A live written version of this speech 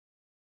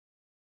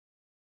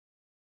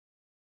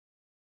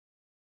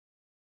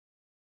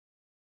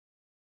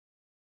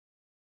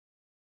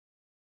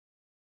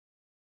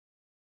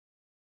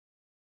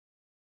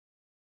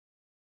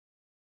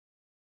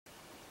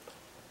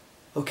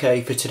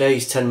Okay, for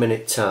today's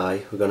 10-minute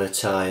tie, we're going to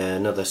tie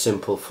another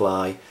simple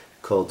fly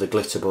called the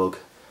Glitterbug.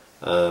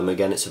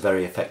 Again, it's a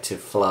very effective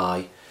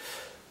fly,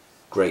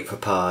 great for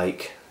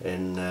pike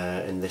in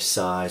this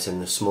size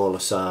and the smaller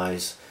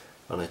size.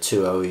 On a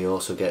 2.0 you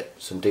also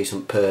get some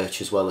decent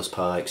perch as well as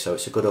pike, so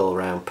it's a good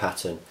all-round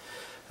pattern.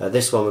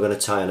 This one we're going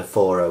to tie on a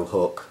 4.0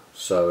 hook,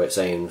 so it's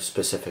aimed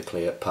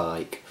specifically at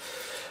pike.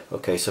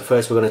 Okay, so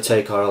first we're going to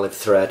take our olive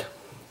thread,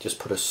 just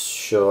put a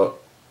short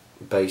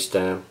base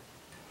down.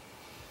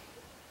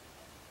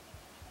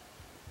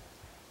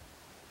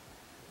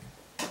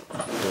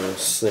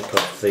 Snip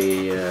off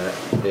the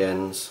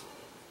ends.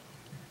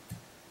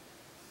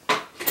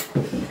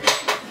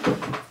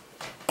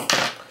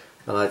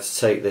 I like to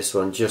take this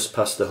one just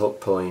past the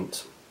hook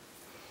point.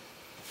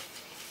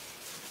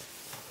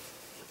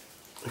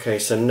 Okay,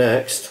 so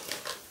next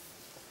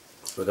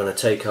we're going to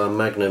take our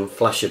Magnum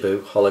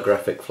Flashabou,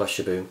 holographic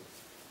Flashabou,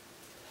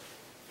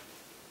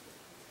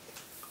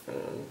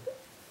 and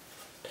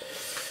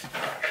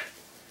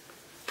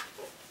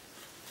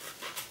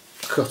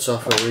cut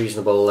off a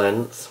reasonable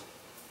length.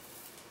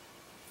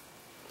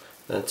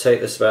 And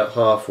take this about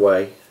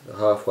halfway, the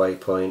halfway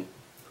point,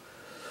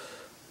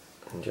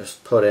 and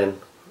just put in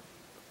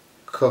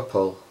a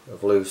couple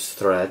of loose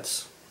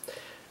threads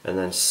and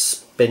then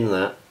spin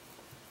that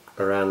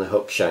around the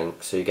hook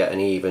shank so you get an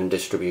even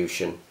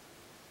distribution.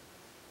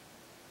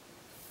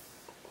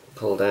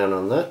 Pull down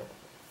on that,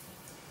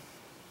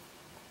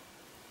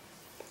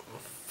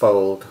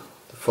 fold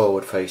the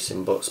forward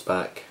facing butts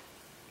back,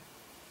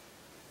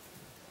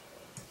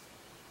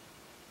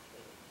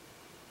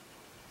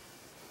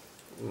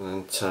 and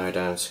then tie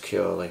down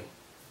securely.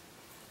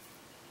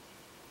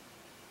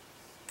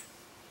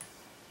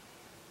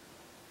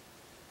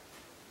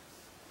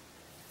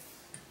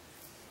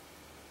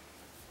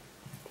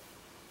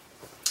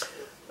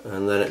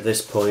 And then at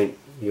this point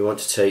you want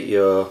to take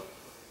your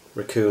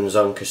raccoon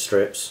zonker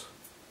strips,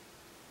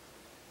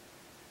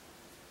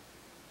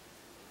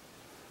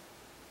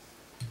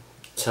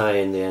 tie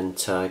in the end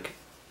tag,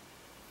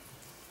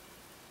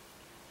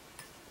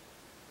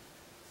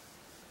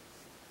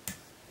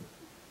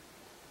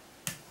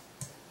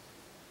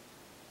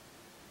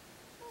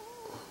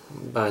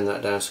 bind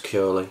that down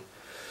securely,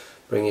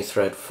 bring your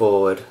thread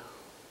forward,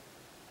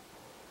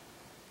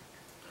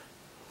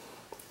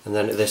 and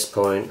then at this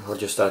point I'll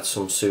just add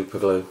some super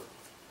glue.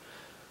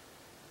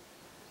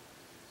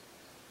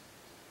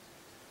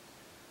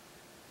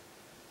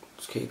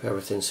 Just keep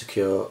everything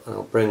secure, and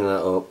I'll bring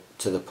that up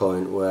to the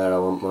point where I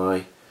want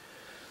my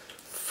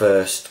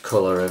first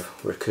colour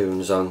of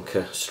raccoon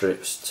zonker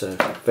strips to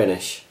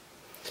finish.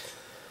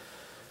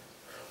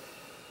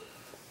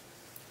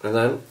 And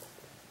then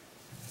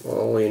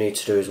all you need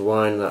to do is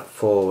wind that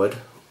forward,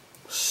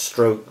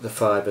 stroke the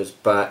fibres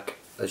back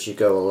as you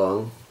go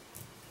along,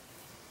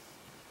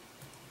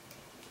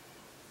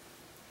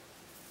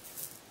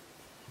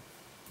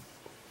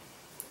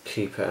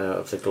 keep it out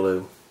of the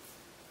glue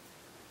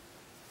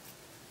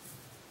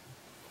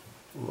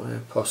where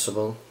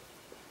possible,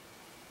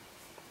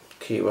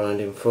 keep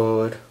winding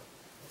forward,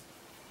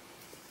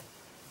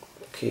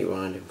 keep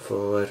winding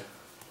forward.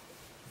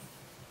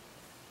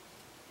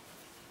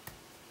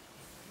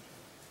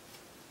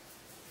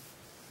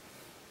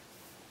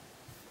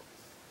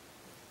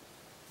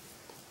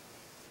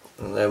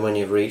 And then when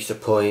you've reached a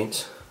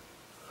point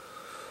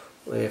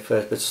where your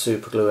first bit of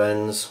super glue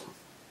ends,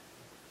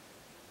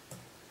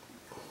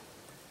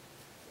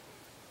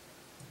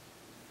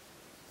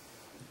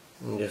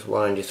 and just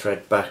wind your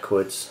thread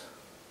backwards,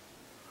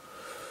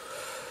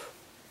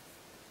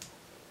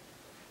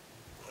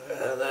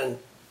 and then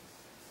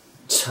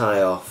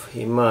tie off.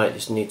 You might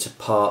just need to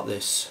part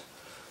this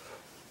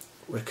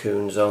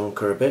raccoon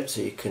zonker a bit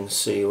so you can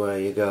see where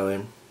you're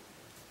going.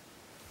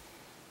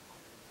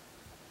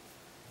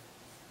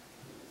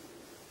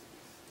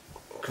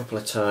 A couple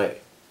of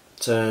tight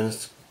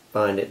turns,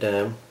 bind it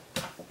down,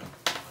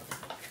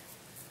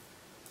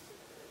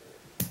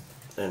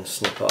 and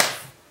snip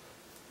off.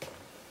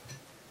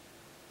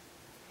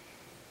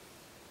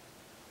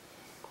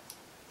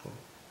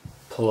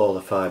 Pull all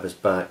the fibres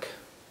back,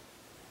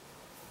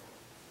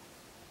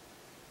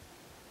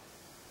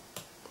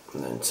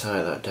 and then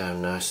tie that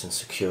down nice and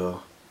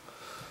secure.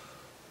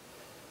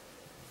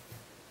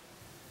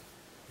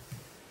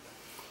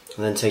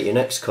 And then take your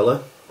next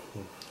colour,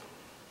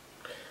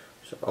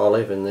 so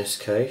olive in this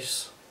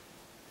case,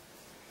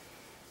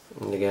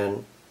 and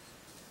again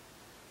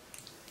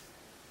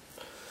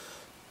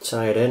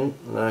tie it in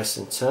nice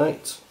and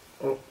tight.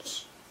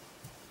 Oops.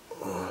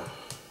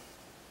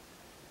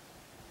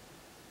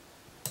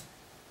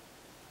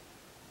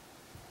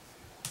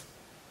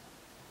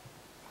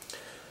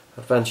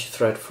 Advance your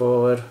thread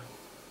forward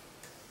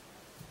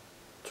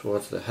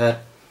towards the head,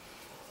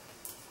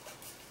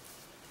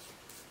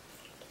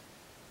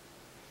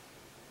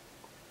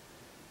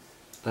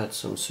 add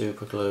some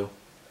super glue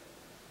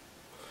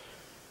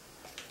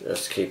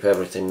just to keep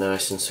everything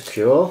nice and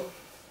secure.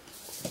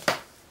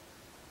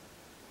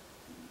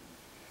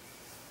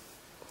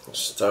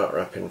 Start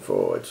wrapping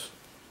forwards.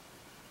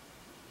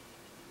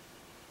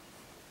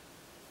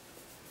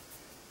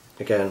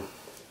 again,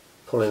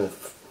 pulling the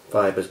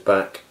fibres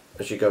back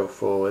as you go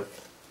forward.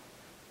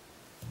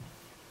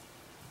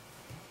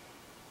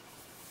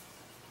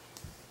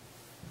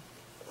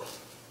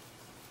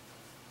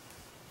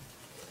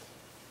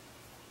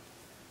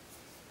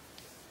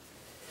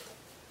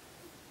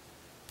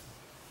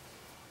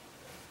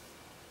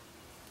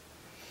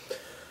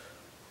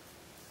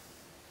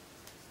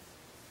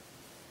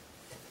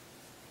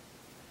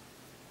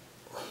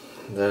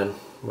 Then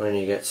when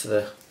you get to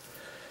the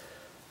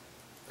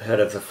head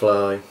of the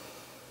fly,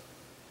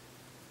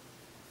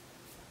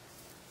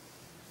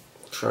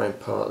 try and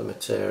part the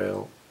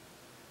material,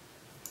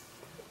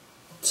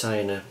 tie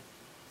in a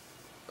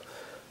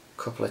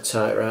couple of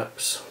tight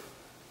wraps.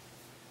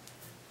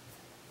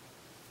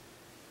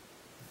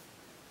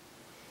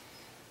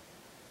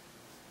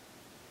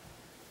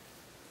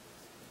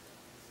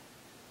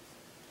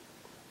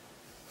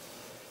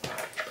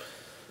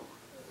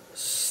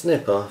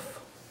 Snip off.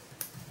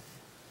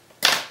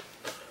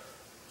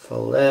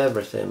 Fold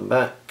everything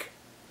back,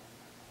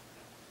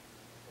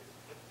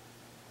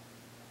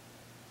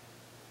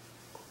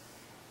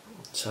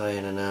 tie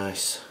in a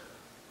nice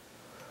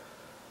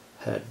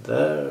head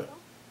there.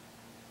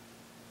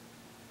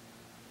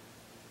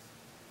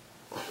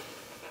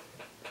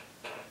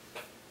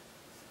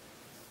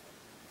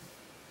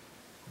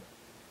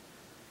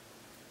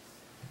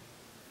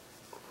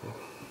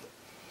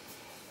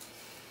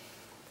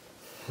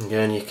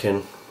 Again, you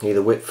can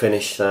either whip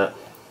finish that,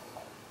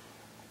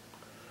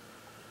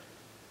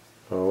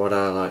 or what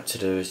I like to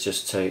do is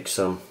just take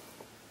some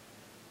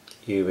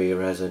UV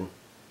resin,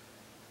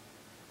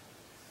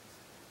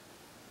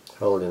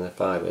 holding the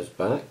fibres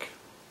back,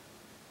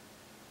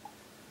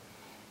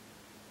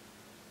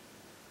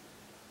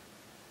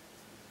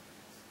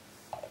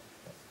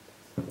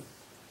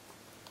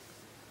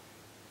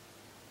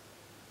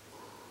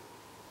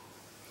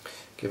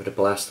 give it a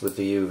blast with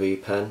the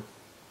UV pen.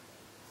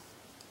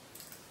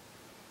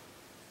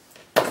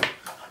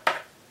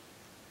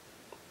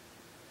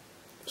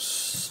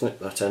 Snip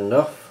that end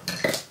off,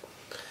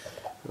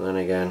 and then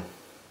again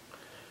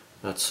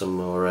add some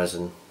more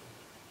resin.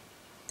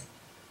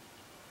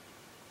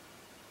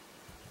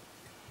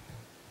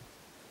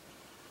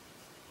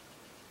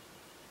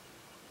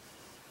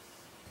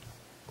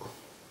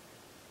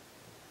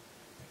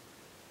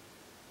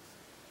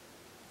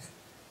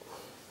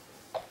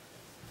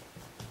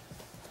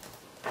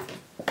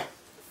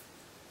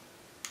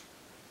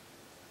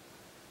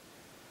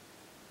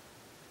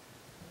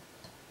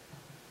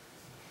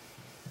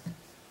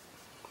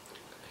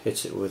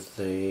 Hit it with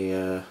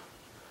the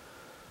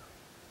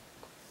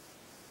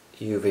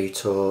UV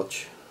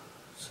torch,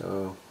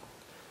 so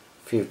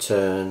a few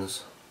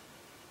turns.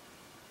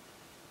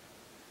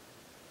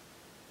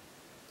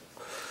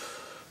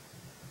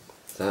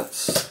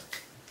 That's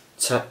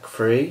tack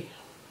free,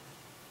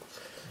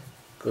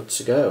 good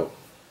to go.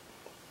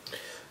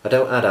 I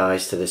don't add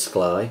eyes to this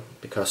fly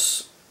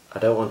because I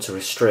don't want to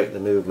restrict the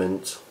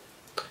movement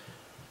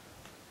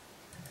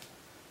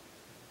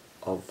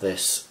of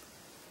this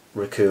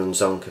raccoon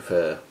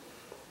zonker.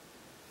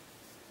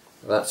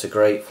 That's a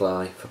great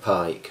fly for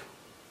pike,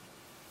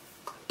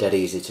 dead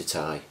easy to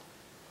tie.